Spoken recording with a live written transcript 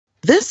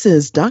This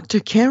is Dr.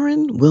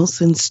 Karen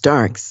Wilson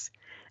Starks,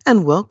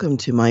 and welcome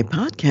to my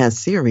podcast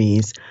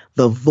series,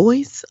 The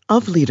Voice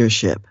of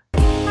Leadership.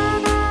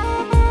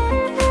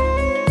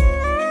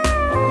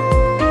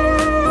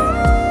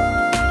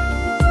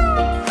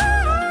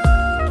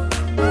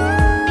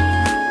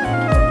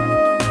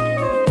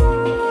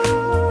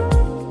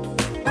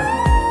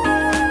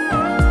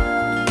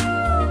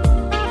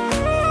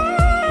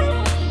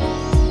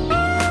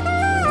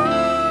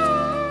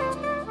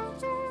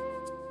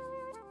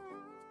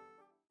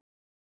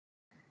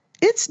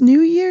 It's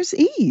New Year's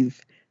Eve.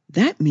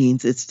 That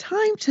means it's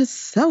time to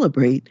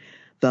celebrate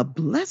the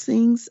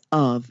blessings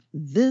of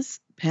this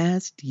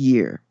past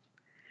year.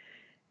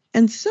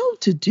 And so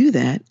to do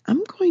that,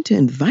 I'm going to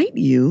invite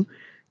you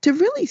to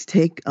really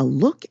take a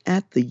look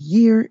at the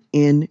year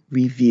in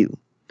review.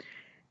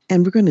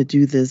 And we're going to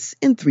do this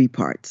in three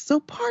parts. So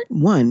part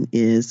one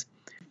is,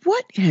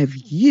 what have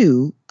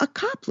you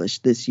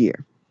accomplished this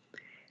year?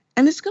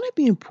 And it's going to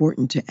be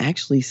important to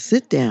actually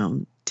sit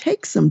down,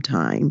 take some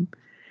time,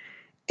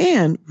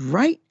 and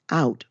write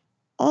out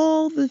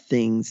all the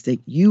things that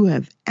you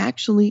have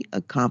actually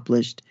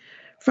accomplished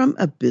from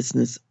a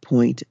business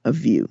point of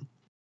view.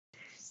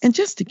 And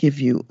just to give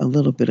you a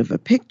little bit of a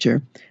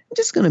picture, I'm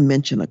just going to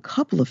mention a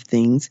couple of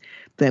things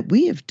that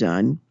we have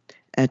done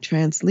at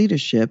Trans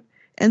Leadership,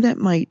 and that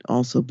might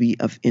also be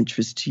of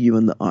interest to you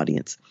in the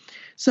audience.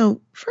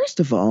 So first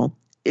of all,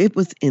 it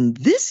was in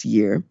this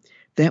year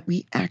that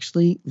we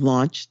actually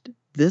launched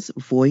this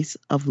Voice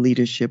of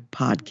Leadership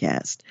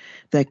podcast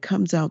that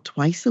comes out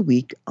twice a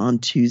week on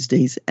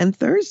Tuesdays and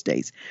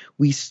Thursdays.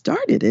 We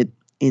started it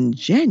in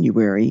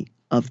January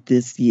of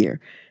this year.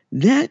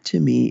 That to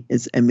me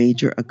is a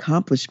major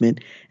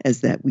accomplishment,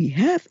 as that we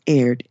have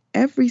aired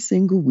every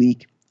single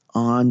week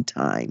on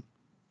time.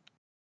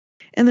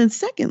 And then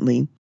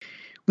secondly,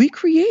 we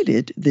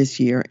created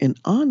this year an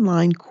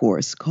online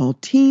course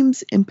called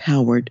Teams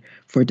Empowered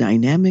for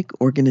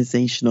Dynamic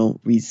Organizational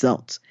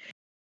Results.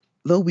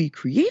 Though we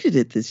created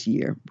it this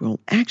year, we'll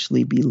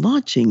actually be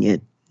launching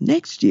it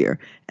next year,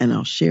 and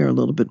I'll share a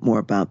little bit more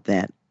about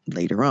that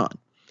later on.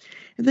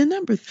 And then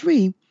number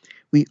three,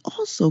 we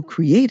also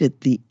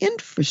created the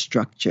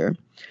infrastructure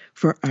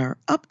for our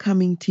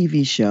upcoming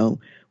TV show,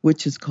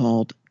 which is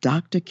called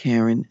Dr.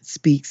 Karen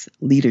Speaks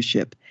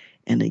Leadership.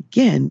 And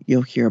again,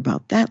 you'll hear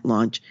about that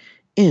launch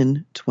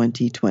in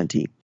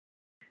 2020.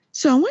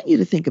 So I want you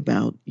to think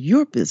about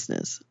your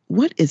business.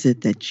 What is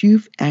it that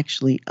you've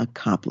actually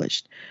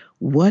accomplished?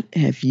 What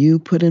have you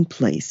put in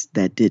place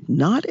that did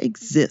not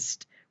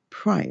exist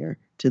prior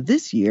to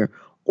this year?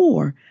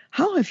 Or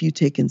how have you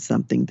taken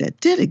something that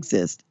did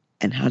exist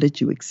and how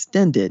did you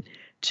extend it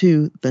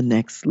to the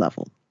next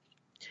level?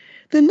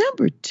 The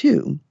number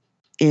two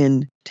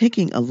in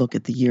taking a look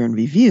at the year in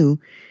review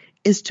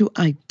is to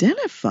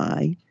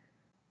identify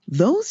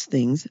those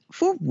things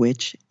for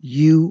which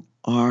you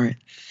are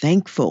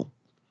thankful.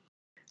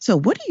 So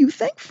what are you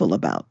thankful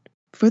about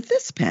for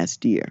this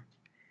past year?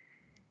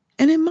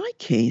 And in my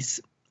case,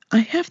 I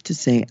have to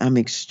say I'm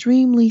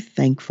extremely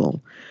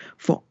thankful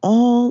for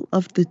all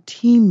of the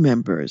team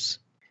members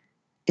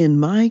in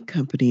my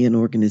company and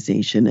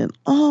organization and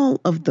all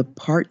of the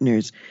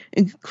partners,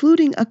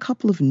 including a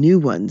couple of new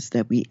ones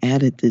that we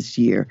added this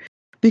year.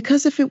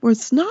 Because if it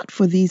was not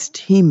for these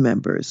team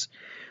members,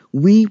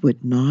 we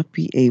would not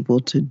be able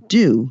to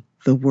do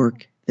the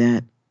work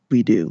that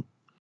we do.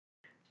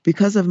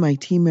 Because of my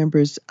team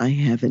members, I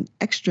have an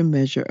extra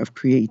measure of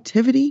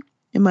creativity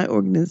in my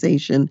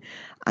organization.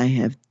 I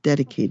have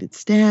dedicated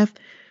staff,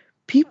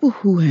 people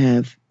who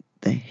have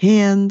the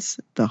hands,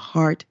 the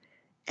heart,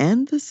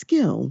 and the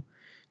skill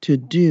to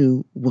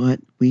do what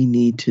we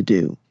need to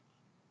do.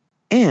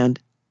 And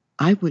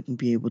I wouldn't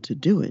be able to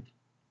do it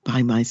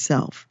by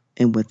myself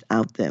and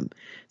without them.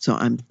 So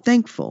I'm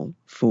thankful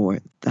for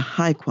the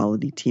high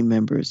quality team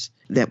members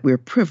that we're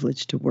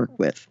privileged to work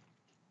with.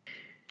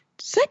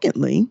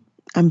 Secondly,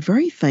 I'm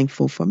very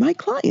thankful for my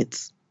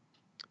clients.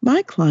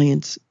 My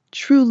clients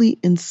truly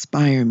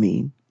inspire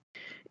me.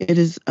 It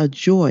is a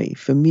joy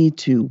for me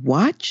to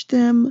watch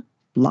them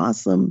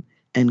blossom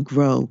and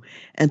grow,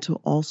 and to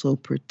also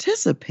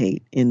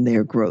participate in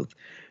their growth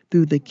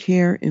through the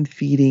care and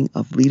feeding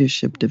of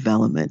leadership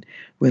development,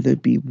 whether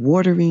it be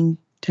watering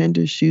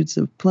tender shoots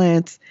of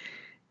plants,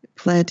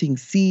 planting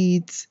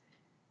seeds,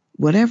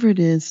 whatever it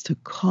is to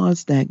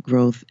cause that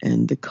growth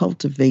and to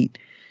cultivate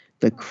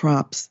the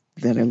crops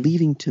that are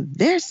leading to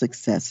their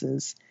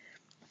successes.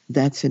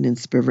 That's an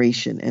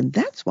inspiration. And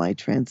that's why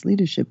Trans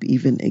Leadership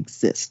even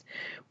exists.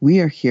 We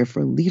are here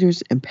for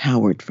leaders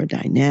empowered for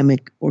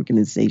dynamic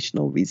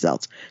organizational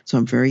results. So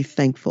I'm very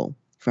thankful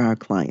for our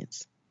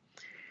clients.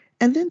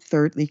 And then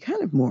thirdly,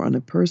 kind of more on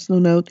a personal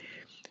note,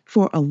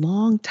 for a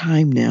long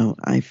time now,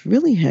 I've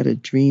really had a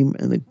dream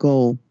and a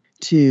goal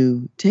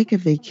to take a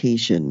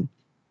vacation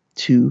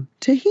to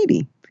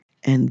Tahiti.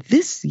 And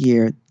this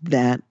year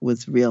that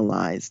was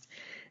realized.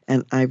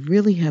 And I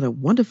really had a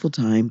wonderful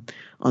time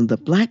on the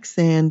black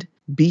sand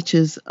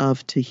beaches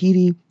of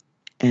Tahiti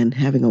and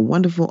having a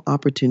wonderful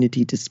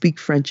opportunity to speak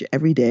French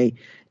every day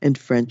in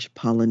French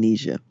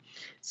Polynesia.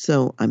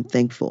 So I'm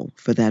thankful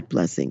for that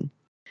blessing.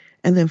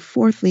 And then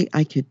fourthly,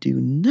 I could do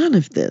none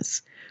of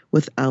this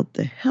without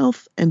the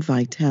health and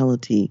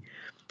vitality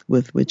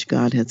with which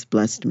God has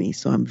blessed me.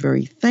 So I'm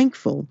very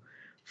thankful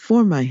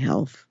for my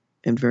health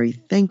and very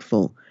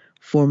thankful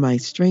for my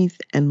strength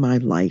and my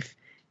life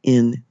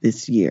in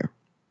this year.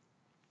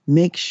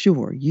 Make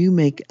sure you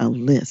make a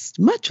list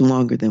much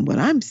longer than what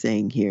I'm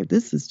saying here.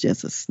 This is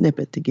just a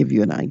snippet to give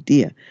you an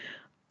idea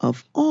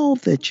of all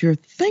that you're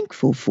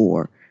thankful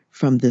for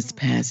from this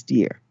past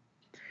year.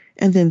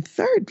 And then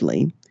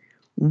thirdly,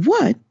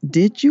 what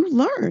did you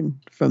learn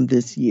from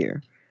this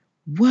year?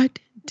 What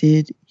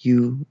did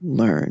you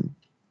learn?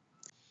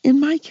 In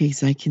my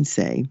case, I can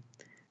say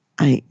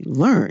I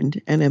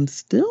learned and am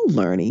still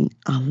learning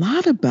a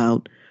lot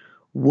about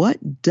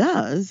what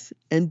does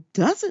and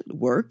doesn't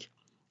work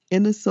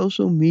in the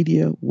social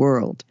media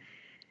world.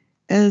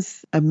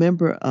 As a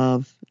member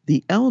of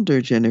the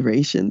elder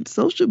generation,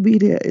 social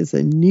media is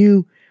a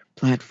new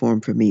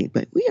platform for me,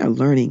 but we are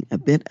learning a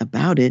bit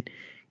about it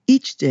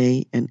each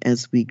day and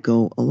as we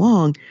go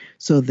along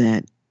so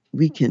that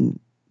we can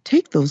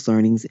take those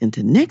learnings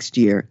into next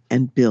year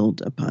and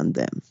build upon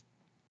them.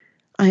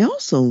 I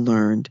also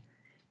learned,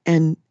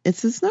 and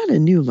it's not a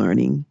new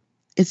learning,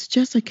 it's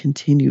just a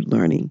continued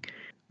learning.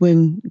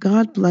 When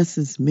God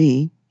blesses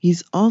me,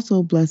 He's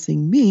also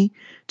blessing me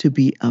to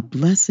be a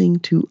blessing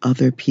to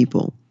other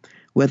people,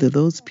 whether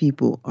those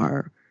people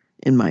are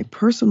in my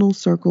personal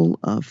circle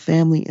of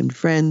family and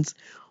friends,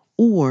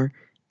 or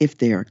if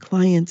they are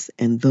clients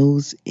and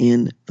those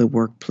in the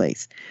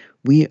workplace.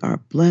 We are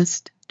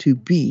blessed to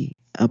be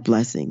a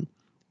blessing,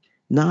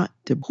 not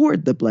to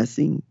hoard the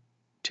blessing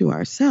to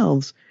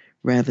ourselves,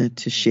 rather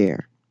to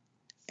share.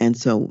 And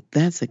so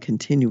that's a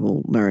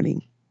continual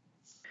learning.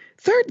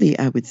 Thirdly,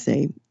 I would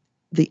say,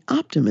 the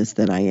optimist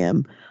that I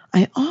am,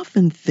 I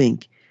often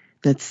think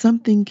that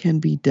something can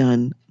be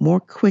done more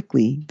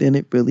quickly than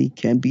it really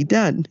can be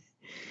done.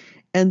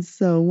 And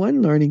so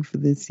one learning for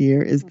this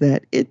year is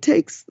that it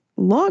takes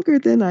longer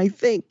than I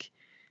think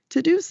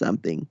to do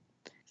something.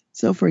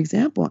 So for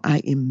example,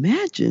 I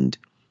imagined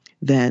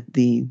that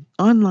the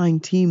online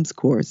Teams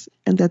course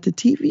and that the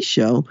TV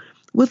show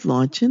would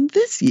launch in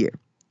this year.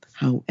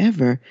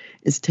 However,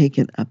 it's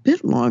taken a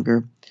bit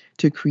longer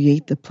to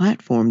create the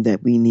platform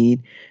that we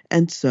need,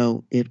 and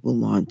so it will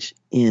launch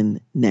in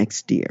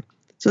next year.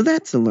 So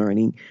that's a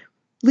learning.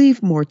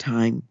 Leave more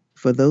time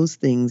for those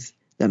things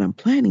that I'm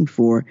planning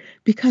for,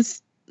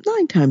 because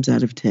 9 times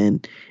out of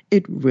 10,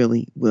 it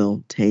really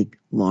will take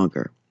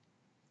longer.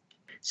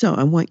 So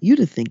I want you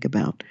to think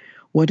about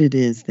what it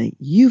is that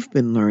you've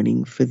been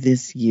learning for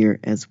this year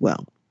as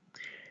well.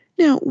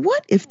 Now,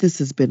 what if this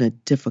has been a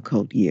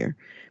difficult year?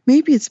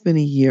 Maybe it's been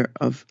a year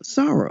of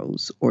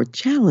sorrows or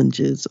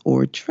challenges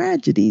or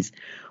tragedies,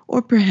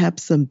 or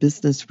perhaps some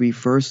business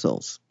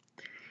reversals.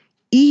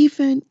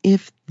 Even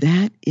if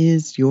that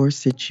is your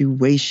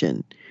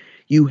situation,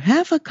 you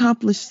have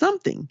accomplished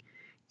something,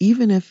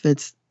 even if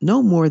it's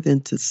no more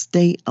than to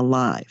stay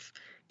alive,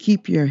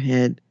 keep your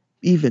head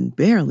even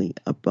barely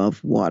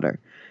above water.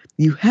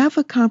 You have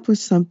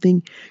accomplished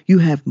something. You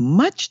have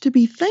much to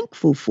be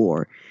thankful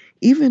for.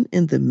 Even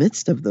in the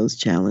midst of those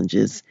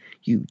challenges,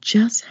 you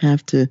just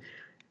have to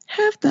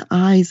have the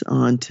eyes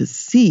on to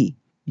see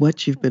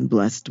what you've been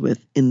blessed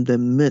with in the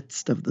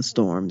midst of the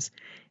storms.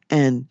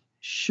 And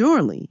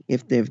surely,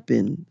 if there have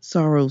been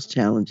sorrows,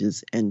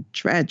 challenges, and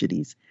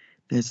tragedies,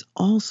 there's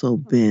also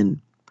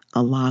been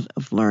a lot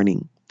of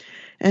learning.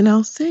 And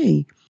I'll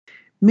say,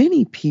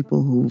 many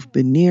people who've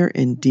been near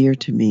and dear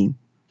to me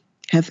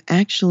have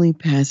actually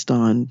passed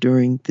on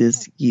during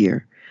this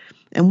year.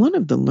 And one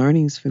of the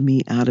learnings for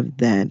me out of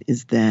that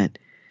is that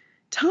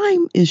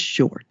time is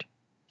short.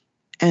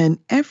 And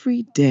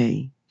every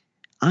day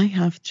I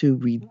have to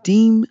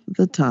redeem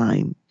the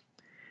time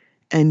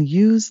and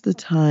use the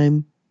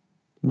time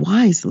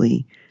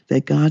wisely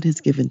that God has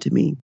given to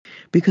me.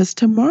 Because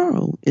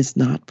tomorrow is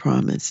not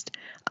promised.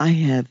 I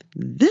have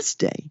this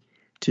day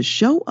to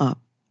show up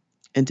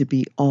and to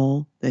be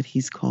all that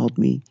He's called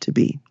me to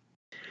be.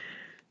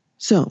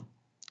 So,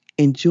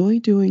 enjoy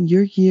doing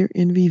your year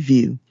in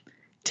review.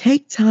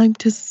 Take time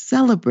to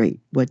celebrate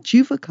what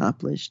you've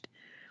accomplished,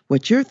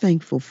 what you're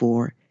thankful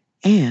for,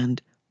 and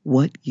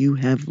what you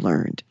have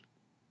learned.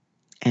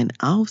 And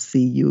I'll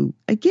see you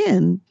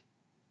again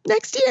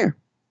next year.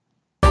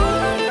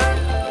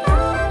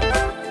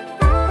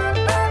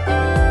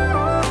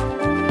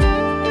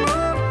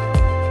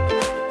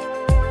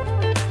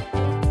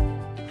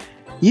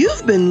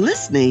 You've been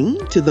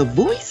listening to The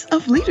Voice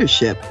of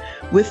Leadership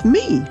with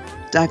me,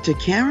 Dr.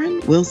 Karen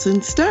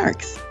Wilson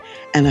Starks.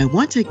 And I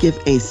want to give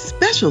a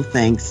special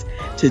thanks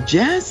to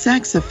jazz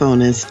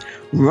saxophonist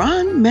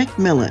Ron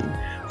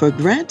McMillan for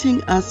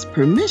granting us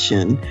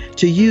permission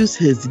to use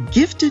his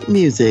gifted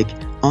music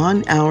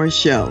on our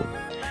show.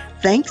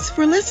 Thanks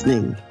for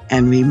listening,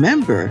 and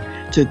remember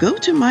to go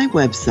to my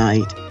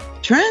website,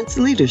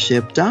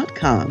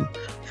 transleadership.com,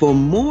 for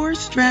more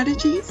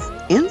strategies,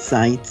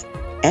 insights,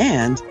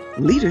 and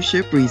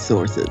leadership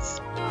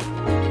resources.